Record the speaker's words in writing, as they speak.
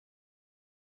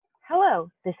Hello,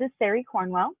 this is Sari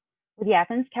Cornwell with the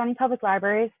Athens County Public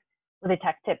Libraries with a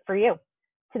tech tip for you.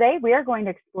 Today we are going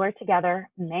to explore together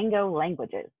Mango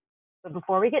languages. But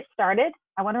before we get started,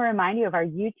 I want to remind you of our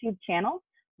YouTube channel,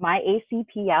 My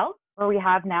ACPL, where we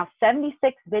have now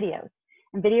 76 videos.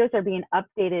 And videos are being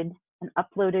updated and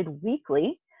uploaded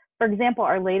weekly. For example,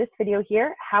 our latest video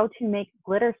here, how to make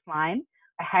glitter slime,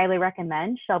 I highly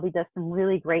recommend. Shelby does some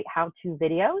really great how-to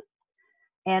videos.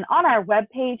 And on our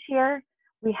webpage here,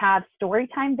 we have story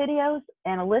time videos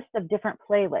and a list of different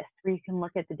playlists where you can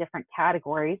look at the different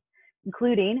categories,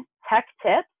 including tech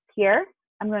tips here.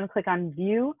 I'm going to click on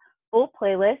view full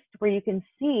playlist where you can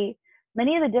see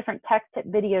many of the different tech tip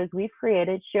videos we've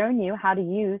created showing you how to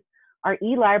use our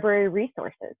e-library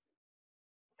resources.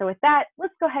 So with that,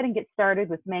 let's go ahead and get started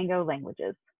with Mango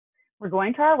languages. We're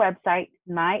going to our website,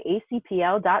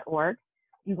 myacpl.org.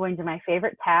 I'm going to my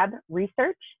favorite tab,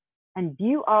 research, and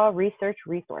view all research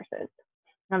resources.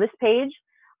 Now this page,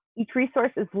 each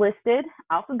resource is listed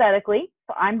alphabetically,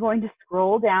 so I'm going to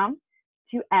scroll down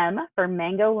to M for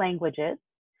Mango languages.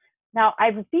 Now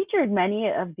I've featured many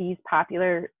of these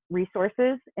popular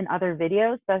resources in other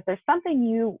videos, but if there's something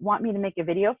you want me to make a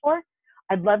video for,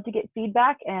 I'd love to get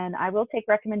feedback and I will take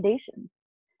recommendations.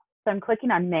 So I'm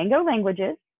clicking on Mango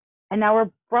languages, and now we're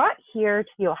brought here to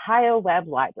the Ohio Web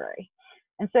Library.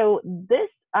 And so this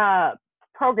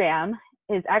program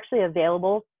is actually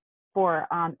available for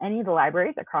any of the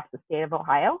libraries across the state of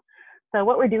Ohio. So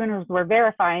what we're doing is we're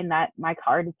verifying that my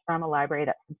card is from a library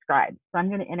that's subscribed. So I'm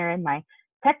going to enter in my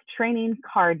tech training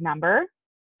card number.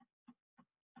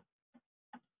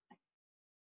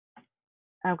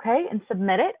 Okay, and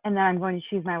submit it, and then I'm going to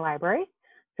choose my library.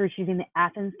 So we're choosing the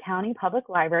Athens County Public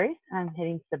Libraries, and I'm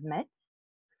hitting submit.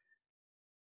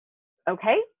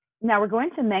 Okay, now we're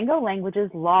going to Mango Languages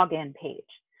login page.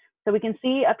 So we can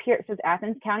see up here it says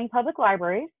Athens County Public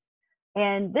Libraries.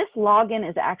 And this login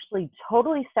is actually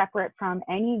totally separate from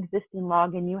any existing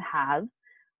login you have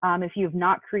if you have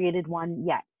not created one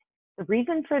yet. The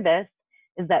reason for this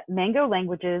is that Mango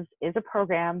Languages is a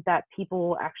program that people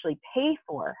will actually pay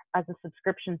for as a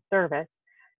subscription service.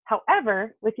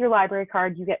 However, with your library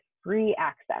card, you get free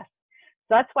access. So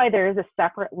that's why there is a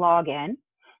separate login.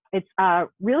 It's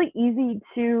really easy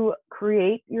to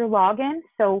create your login.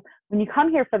 So when you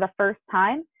come here for the first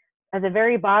time, at the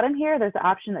very bottom here, there's an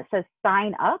option that says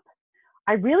sign up.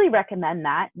 I really recommend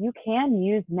that. You can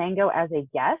use Mango as a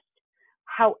guest.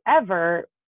 However,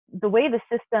 the way the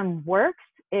system works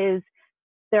is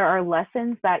there are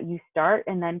lessons that you start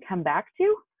and then come back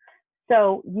to.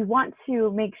 So you want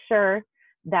to make sure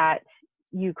that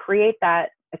you create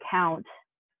that account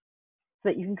so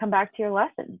that you can come back to your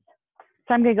lessons.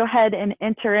 So I'm going to go ahead and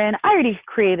enter in, I already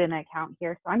created an account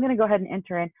here, so I'm going to go ahead and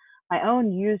enter in my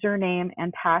own username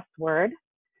and password.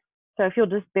 So if you'll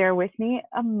just bear with me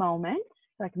a moment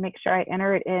so I can make sure I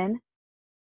enter it in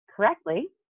correctly.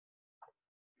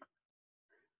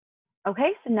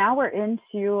 Okay, so now we're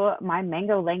into my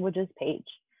Mango languages page.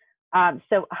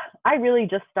 So I really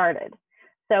just started.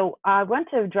 So I want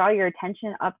to draw your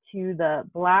attention up to the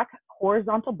black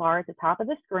horizontal bar at the top of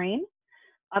the screen.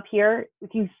 Up here, we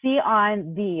can see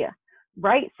on the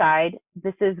right side,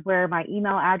 this is where my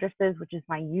email address is, which is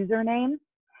my username.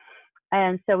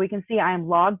 And so we can see I'm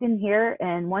logged in here,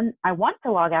 and when I want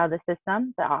to log out of the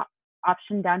system, the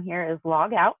option down here is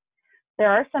log out. There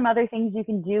are some other things you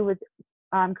can do with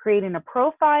creating a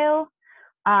profile,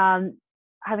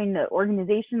 having the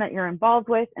organization that you're involved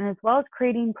with, and as well as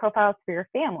creating profiles for your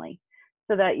family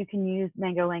so that you can use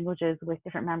Mango languages with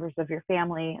different members of your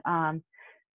family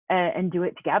and do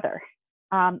it together.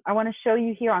 I want to show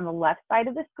you here on the left side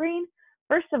of the screen.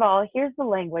 First of all, here's the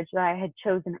language that I had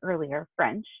chosen earlier,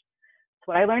 French. It's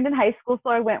what I learned in high school, so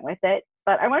I went with it.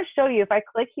 But I want to show you, if I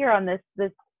click here on this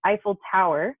Eiffel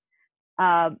Tower,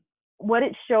 what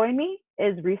it's showing me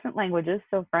is recent languages.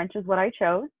 So French is what I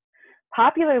chose.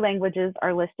 Popular languages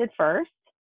are listed first.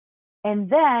 And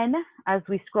then as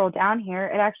we scroll down here,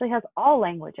 it actually has all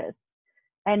languages.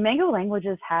 And Mango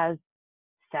Languages has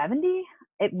 70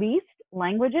 at least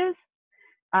languages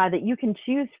that you can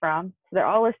choose from. So they're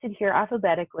all listed here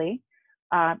alphabetically.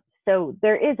 So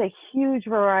there is a huge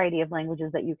variety of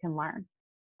languages that you can learn.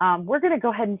 We're going to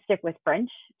go ahead and stick with French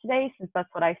today since that's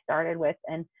what I started with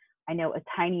and I know a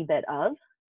tiny bit of.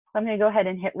 So I'm going to go ahead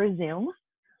and hit resume.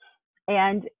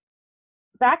 And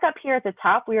back up here at the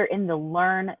top, we are in the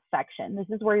Learn section. This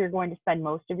is where you're going to spend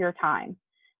most of your time.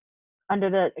 Under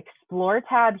the Explore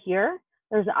tab here,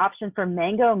 there's an option for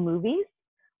Mango Movies,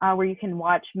 where you can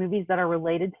watch movies that are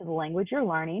related to the language you're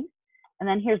learning. And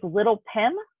then here's Little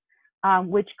Pim,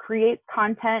 which creates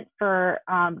content for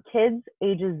kids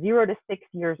ages 0 to 6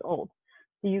 years old.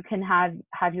 so you can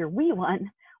have your wee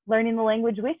one learning the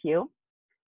language with you.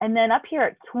 And then up here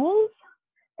at tools,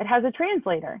 it has a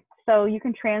translator. So you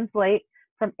can translate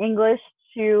from English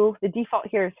to, the default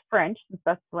here is French, since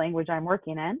that's the language I'm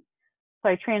working in. So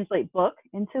I translate book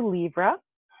into livre.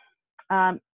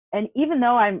 And even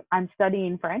though I'm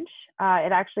studying French,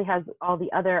 it actually has all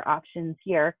the other options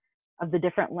here of the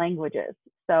different languages.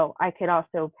 So I could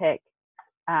also pick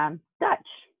Dutch.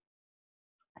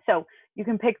 So you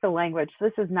can pick the language. So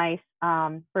this is nice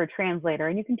for a translator,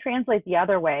 and you can translate the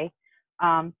other way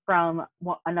from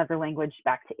another language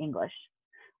back to English.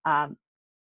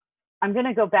 I'm going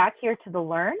to go back here to the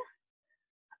Learn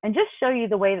and just show you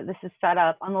the way that this is set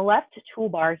up. On the left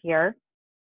toolbar here,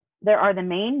 there are the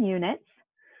main units.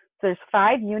 So there's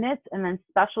 5 units and then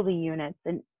specialty units,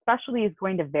 and specialty is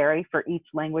going to vary for each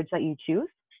language that you choose.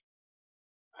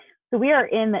 So we are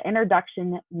in the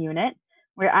introduction unit.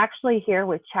 We're actually here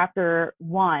with chapter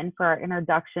 1 for our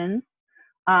introductions.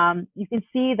 You can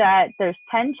see that there's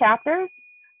 10 chapters.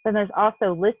 Then there's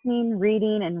also listening,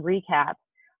 reading, and recap.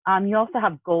 You also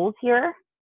have goals here.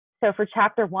 So for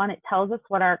chapter 1, it tells us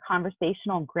what our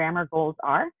conversational and grammar goals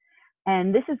are.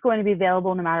 And this is going to be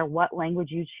available no matter what language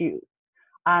you choose.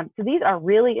 So these are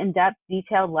really in-depth,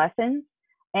 detailed lessons.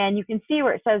 And you can see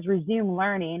where it says resume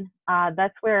learning.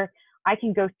 That's where I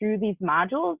can go through these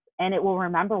modules and it will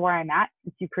remember where I'm at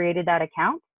since you created that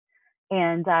account.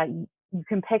 And you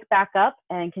can pick back up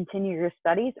and continue your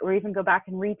studies, or even go back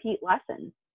and repeat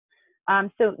lessons.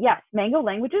 So yes, Mango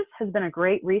Languages has been a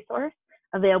great resource,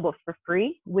 available for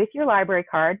free with your library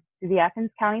card through the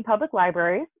Athens County Public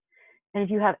Libraries. And if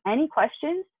you have any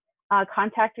questions,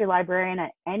 contact your librarian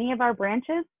at any of our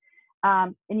branches.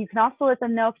 And you can also let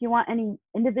them know if you want any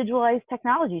individualized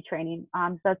technology training.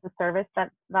 So that's a service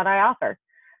that I offer.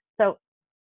 So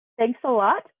thanks a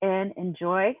lot and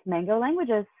enjoy Mango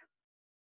Languages.